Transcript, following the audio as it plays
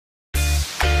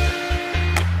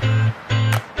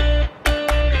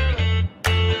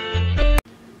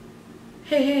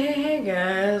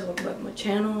my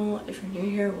channel. If you're new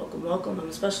here, welcome, welcome. I'm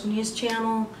a special needs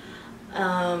channel,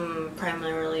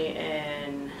 primarily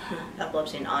in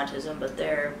epilepsy and autism, but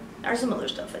there are some other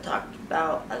stuff I talked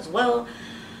about as well.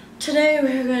 Today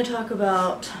we're going to talk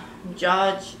about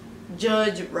Judge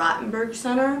Rottenberg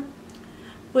Center,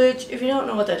 which, if you don't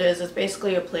know what that is, it's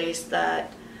basically a place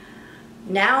that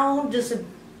now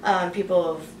people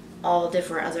of all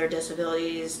different other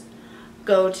disabilities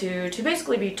go to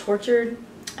basically be tortured.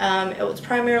 It was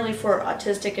primarily for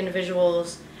autistic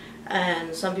individuals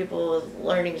and some people with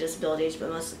learning disabilities, but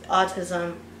mostly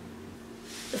autism.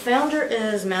 The founder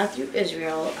is Matthew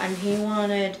Israel, and he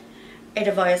wanted a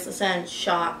device to send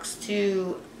shocks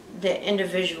to the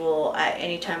individual at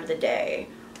any time of the day,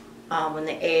 when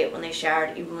they ate, when they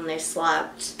showered, even when they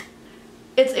slept.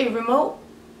 It's a remote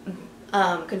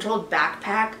controlled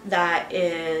backpack that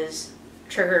is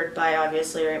triggered by,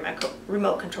 obviously,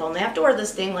 remote control, and they have to wear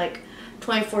this thing like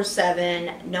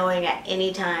 24/7, knowing at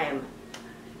any time,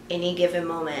 any given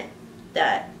moment,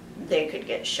 that they could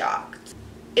get shocked.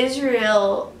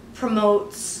 Israel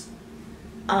promotes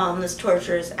this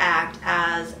torturous act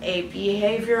as a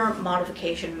behavior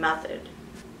modification method,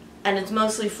 and it's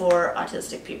mostly for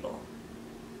autistic people.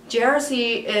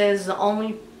 JRC is the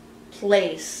only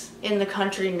place in the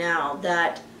country now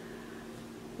that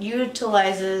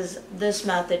utilizes this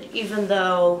method, even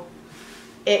though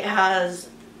it has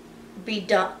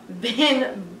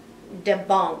been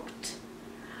debunked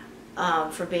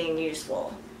for being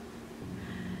useful.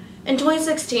 In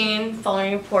 2016,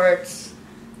 following reports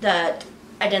that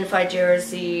identified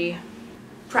JRC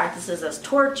practices as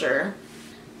torture,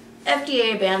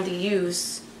 FDA banned the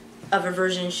use of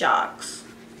reversion shocks.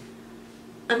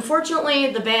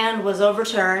 Unfortunately, the ban was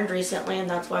overturned recently, and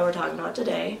that's why we're talking about it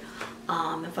today.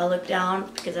 If I look down,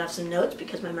 because I have some notes,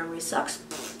 because my memory sucks.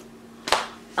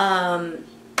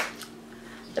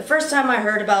 The first time I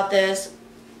heard about this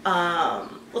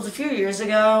was a few years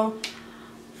ago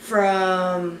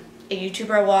from a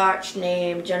YouTuber I watched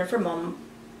named Jennifer Mumba,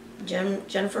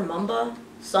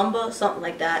 something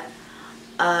like that.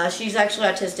 She's actually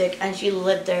autistic, and she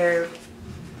lived there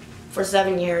for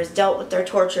 7 years, dealt with their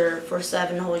torture for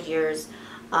 7 whole years.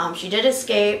 She did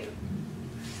escape,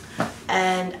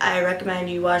 and I recommend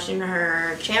you watching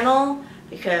her channel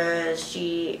because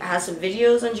she has some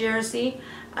videos on JRC,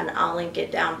 and I'll link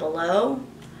it down below,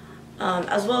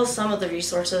 as well as some of the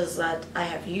resources that I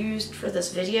have used for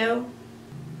this video.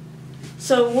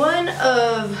 So one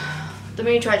of the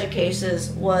main tragic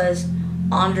cases was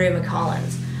Andre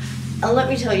McCollins. And let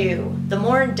me tell you, the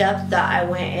more in depth that I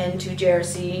went into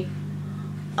JRC,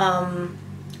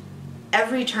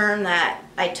 every turn that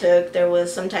I took, there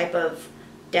was some type of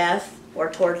death or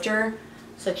torture.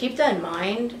 So keep that in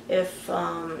mind if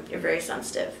you're very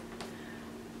sensitive.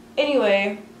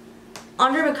 Anyway,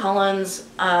 Andre McCollins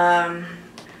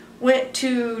went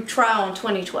to trial in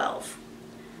 2012.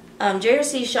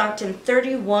 JRC shocked him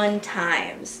 31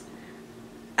 times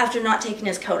after not taking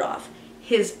his coat off.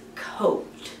 His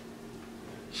coat.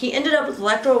 He ended up with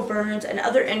electrical burns and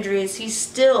other injuries he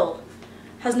still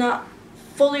has not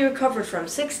fully recovered from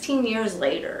 16 years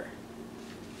later.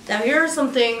 Now here are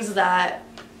some things that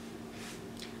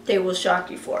they will shock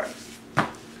you for.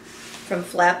 From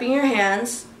flapping your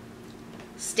hands,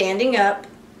 standing up,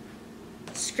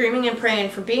 screaming and praying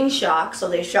for being shocked, so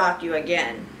they shock you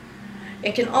again.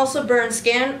 It can also burn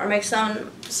skin or make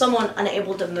someone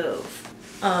unable to move.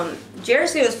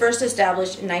 JRC was first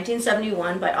established in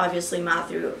 1971 by, obviously,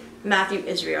 Matthew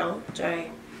Israel, which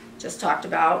I just talked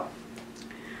about,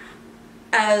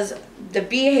 as the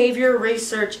Behavior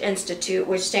Research Institute,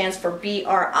 which stands for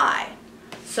BRI.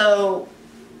 So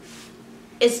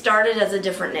it started as a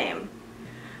different name.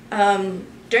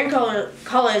 During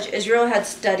college, Israel had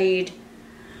studied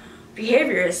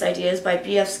behaviorist ideas by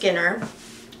B.F. Skinner.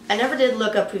 I never did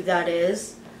look up who that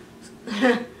is,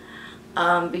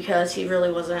 because he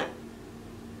really wasn't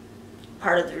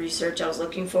part of the research I was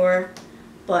looking for,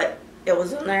 but it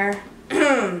was in there.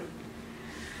 And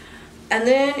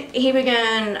then he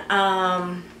began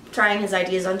trying his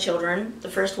ideas on children. The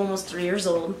first one was 3 years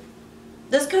old.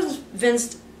 This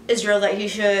convinced Israel that he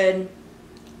should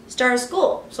start a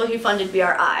school, so he funded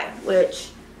BRI,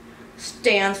 which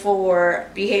stands for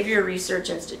Behavior Research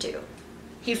Institute.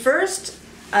 He first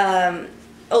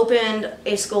opened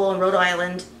a school in Rhode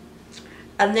Island,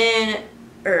 and then,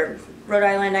 Rhode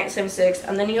Island 1976,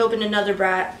 and then he opened another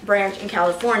branch in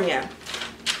California.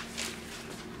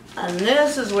 And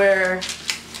this is where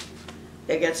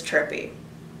it gets trippy.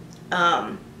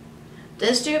 The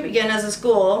institute began as a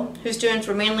school whose students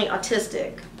were mainly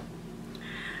autistic,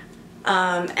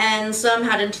 and some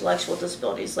had intellectual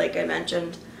disabilities, like I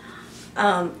mentioned.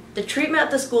 The treatment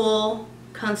at the school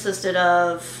consisted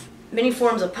of many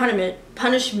forms of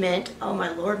punishment. Oh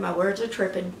my lord, my words are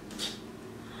tripping.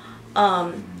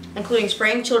 Including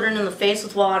spraying children in the face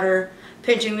with water,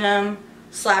 pinching them,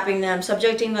 slapping them,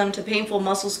 subjecting them to painful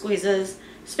muscle squeezes,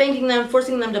 spanking them,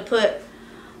 forcing them to put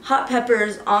hot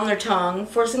peppers on their tongue,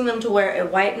 forcing them to wear a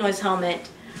white noise helmet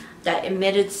that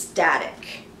emitted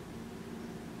static.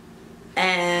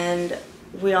 And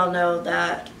we all know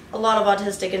that a lot of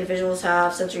autistic individuals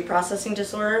have sensory processing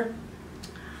disorder,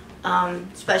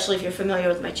 especially if you're familiar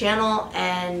with my channel,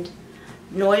 and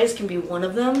noise can be one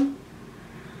of them.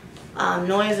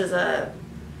 Noise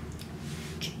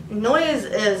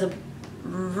is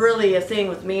really a thing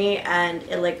with me, and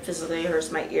it like physically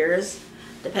hurts my ears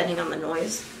depending on the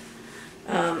noise.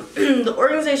 The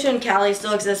organization Cali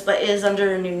still exists but is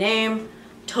under a new name,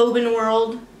 Tobin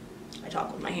World. I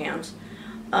talk with my hands.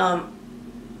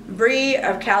 Bree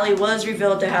of Cali was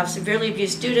revealed to have severely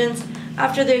abused students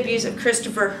after the abuse of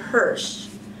Christopher Hirsch,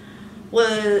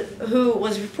 who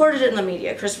was reported in the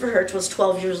media. Christopher Hirsch was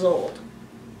 12 years old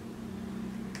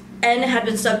and had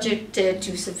been subjected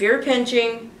to severe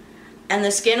pinching, and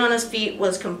the skin on his feet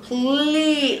was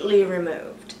completely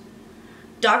removed.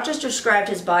 Doctors described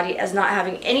his body as not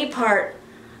having any part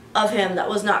of him that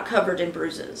was not covered in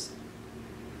bruises.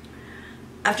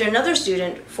 After another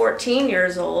student, 14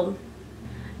 years old,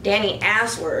 Danny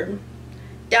Assward,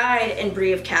 died in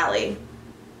Bree of Cali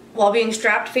while being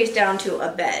strapped face down to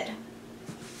a bed.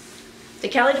 The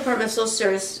Cali Department of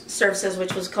Social Services,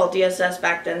 which was called DSS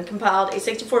back then, compiled a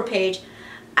 64-page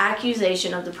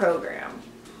accusation of the program.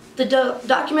 The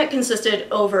document consisted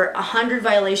over 100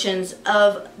 violations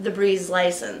of the Bree's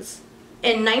license.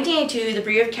 In 1982, the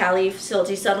Bree of Cali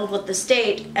facility settled with the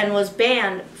state and was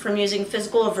banned from using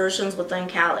physical aversions within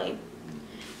Cali.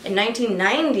 In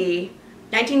 1990,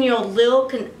 19-year-old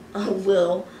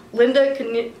Linda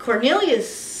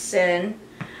Corneliuson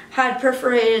had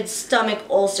perforated stomach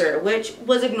ulcer, which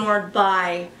was ignored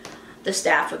by the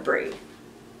staff of Bree,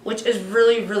 which is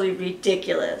really, really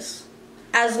ridiculous.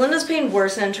 As Linda's pain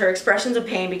worsened, her expressions of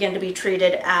pain began to be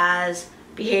treated as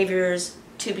behaviors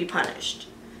to be punished.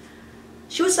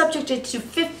 She was subjected to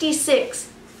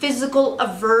 56 physical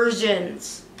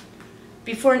aversions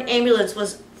before an ambulance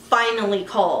was finally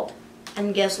called.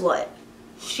 And guess what?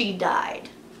 She died.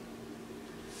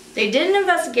 They did an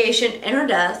investigation in her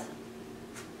death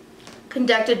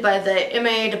conducted by the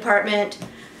MA Department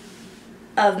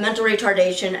of Mental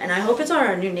Retardation, and I hope it's on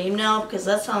our new name now because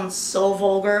that sounds so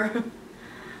vulgar.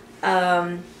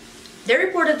 They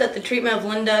reported that the treatment of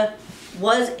Linda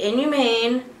was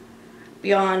inhumane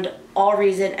beyond all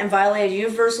reason and violated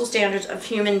universal standards of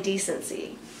human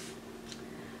decency.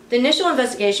 The initial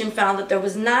investigation found that there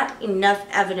was not enough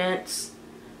evidence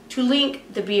to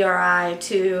link the BRI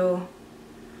to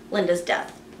Linda's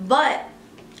death. But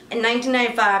in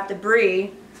 1995, the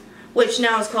Bree, which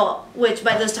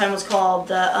by this time was called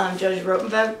the Judge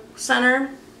Rotenberg Center,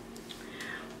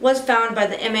 was found by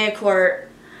the MA court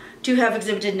to have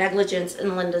exhibited negligence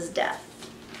in Linda's death.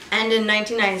 And in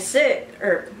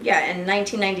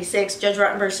 1996, Judge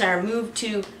Rotenberg Center moved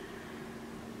to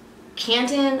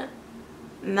Canton,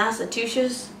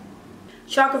 Massachusetts.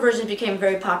 Shock aversions became a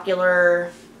very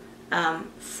popular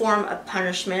form of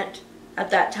punishment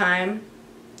at that time.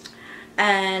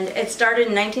 And it started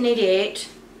in 1988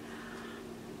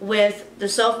 with the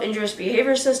self-injurious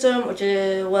behavior system, which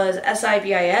was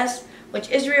SIBIS, which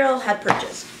Israel had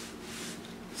purchased.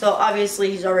 So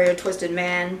obviously he's already a twisted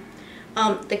man.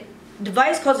 The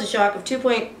device caused a shock of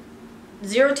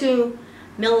 2.02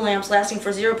 milliamps lasting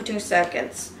for 0.2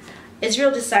 seconds.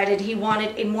 Israel decided he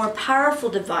wanted a more powerful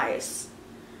device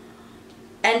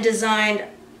and designed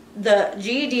the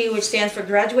GED, which stands for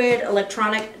Graduated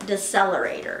Electronic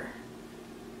Decelerator,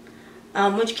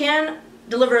 which can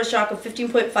deliver a shock of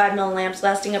 15.5 milliamps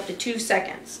lasting up to 2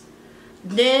 seconds.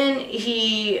 Then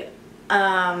he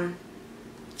came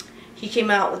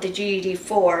out with the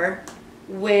GED-4,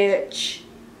 which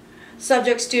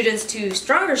subjects students to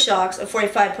stronger shocks of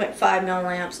 45.5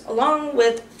 milliamps, along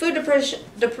with food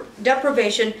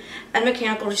deprivation and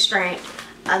mechanical restraint.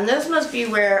 And this must be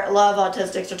where a lot of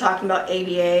autistics are talking about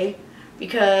ABA,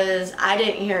 because I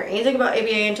didn't hear anything about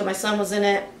ABA until my son was in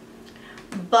it.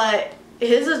 But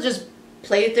his is just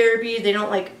play therapy. They don't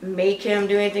like make him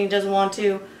do anything he doesn't want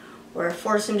to, or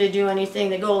force him to do anything.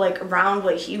 They go like around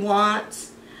what he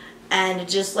wants, and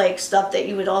just like stuff that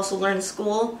you would also learn in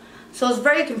school. So I was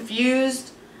very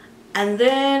confused, and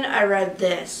then I read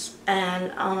this,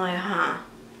 and I'm like,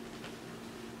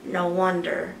 no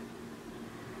wonder.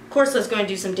 Of course that's going to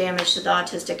do some damage to the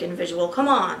autistic individual, come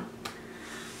on.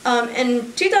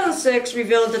 In 2006,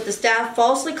 revealed that the staff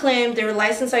falsely claimed they were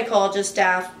licensed psychologist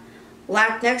staff,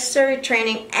 lacked necessary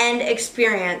training and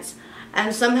experience,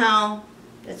 and somehow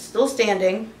it's still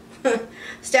standing.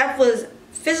 Staff was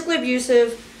physically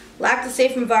abusive, lacked a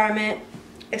safe environment,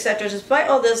 etc. Despite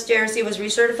all this, JRC was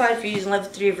recertified for using level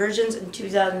 3 versions in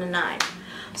 2009.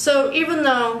 So even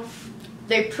though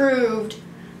they proved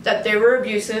that they were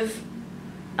abusive,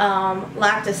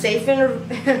 lacked a safe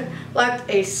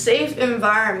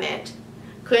environment,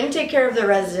 couldn't take care of the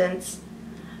residents,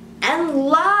 and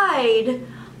lied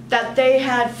that they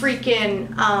had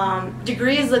freaking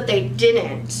degrees that they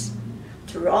didn't.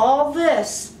 Through all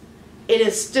this, it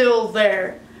is still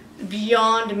there,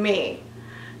 beyond me.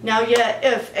 Now yet,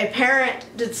 if a parent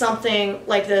did something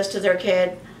like this to their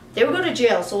kid, they would go to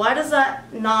jail. So why does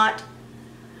that not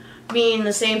mean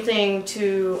the same thing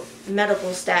to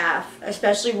medical staff,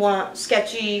 especially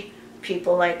sketchy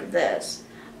people like this?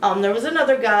 There was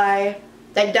another guy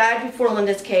that died before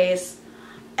Linda's case,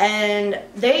 and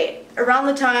around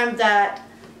the time that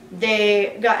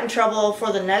they got in trouble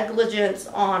for the negligence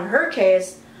on her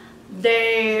case,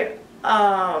 they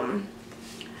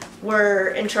were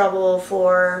in trouble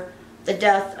for the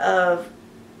death of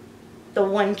the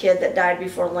one kid that died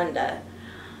before Linda.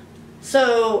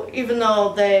 So even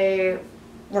though they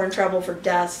were in trouble for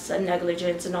deaths and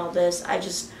negligence and all this,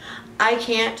 I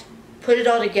can't put it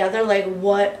all together. Like,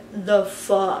 what the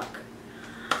fuck?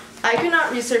 I could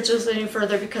not research this any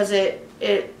further because it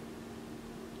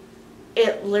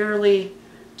literally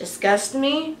disgusts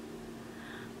me.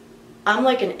 I'm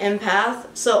like an empath,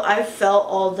 so I felt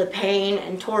all the pain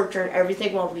and torture and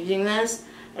everything while reading this,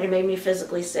 and it made me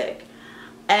physically sick.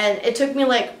 And it took me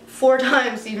like 4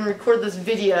 times to even record this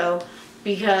video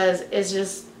because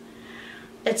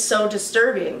it's so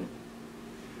disturbing.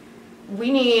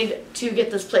 We need to get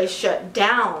this place shut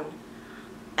down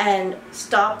and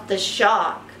stop the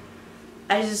shock.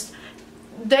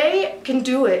 They can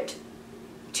do it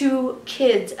to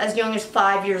kids as young as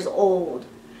 5 years old.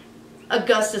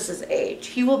 Augustus's age.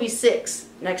 He will be 6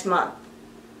 next month.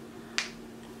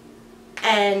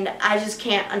 And I just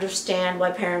can't understand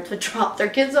why parents would drop their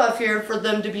kids off here for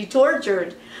them to be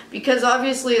tortured. Because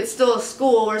obviously it's still a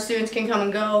school where students can come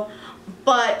and go,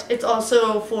 but it's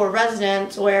also for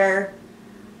residents where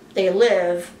they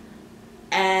live.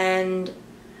 And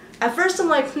at first I'm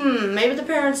like, maybe the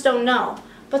parents don't know.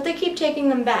 But they keep taking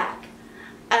them back.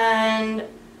 And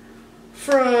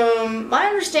from my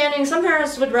understanding, some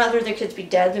parents would rather their kids be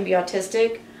dead than be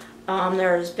autistic.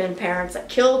 There's been parents that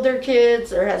killed their kids.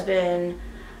 There has been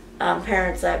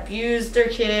parents that abused their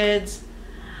kids.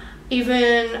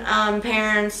 Even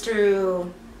parents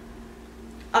through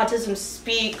Autism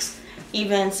Speaks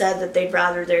even said that they'd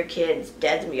rather their kids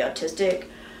dead than be autistic.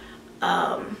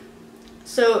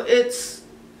 So it's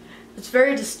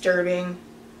very disturbing,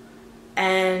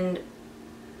 and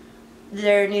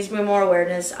there needs to be more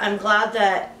awareness. I'm glad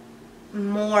that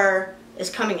more is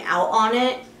coming out on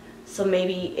it, so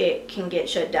maybe it can get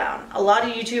shut down. A lot of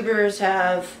YouTubers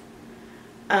have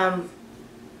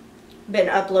been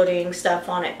uploading stuff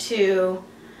on it too,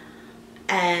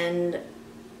 and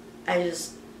I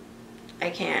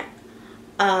can't.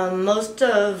 Most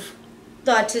of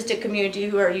the autistic community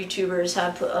who are YouTubers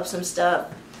have put up some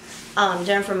stuff.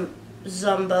 Jen from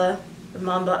Mumba,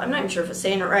 I'm not even sure if I'm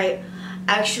saying it right,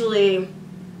 actually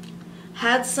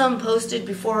had some posted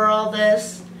before all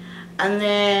this, and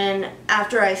then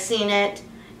after I seen it,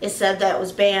 it said that it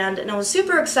was banned, and I was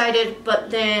super excited, but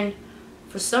then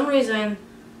for some reason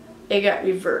it got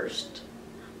reversed.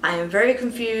 I am very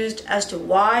confused as to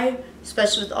why,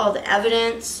 especially with all the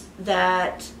evidence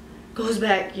that goes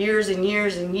back years and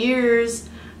years and years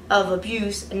of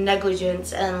abuse and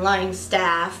negligence and lying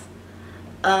staff.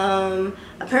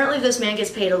 Apparently this man gets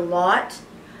paid a lot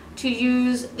to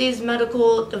use these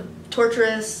medical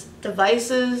torturous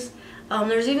devices.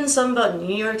 There's even some about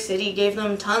New York City gave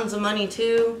them tons of money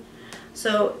too.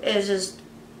 So it just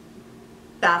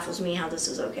baffles me how this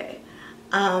is okay.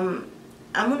 I'm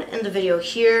going to end the video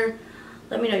here.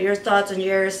 Let me know your thoughts on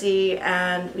JRC,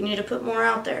 and we need to put more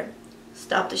out there.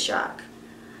 Stop the shock.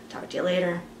 Talk to you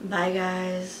later. Bye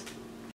guys.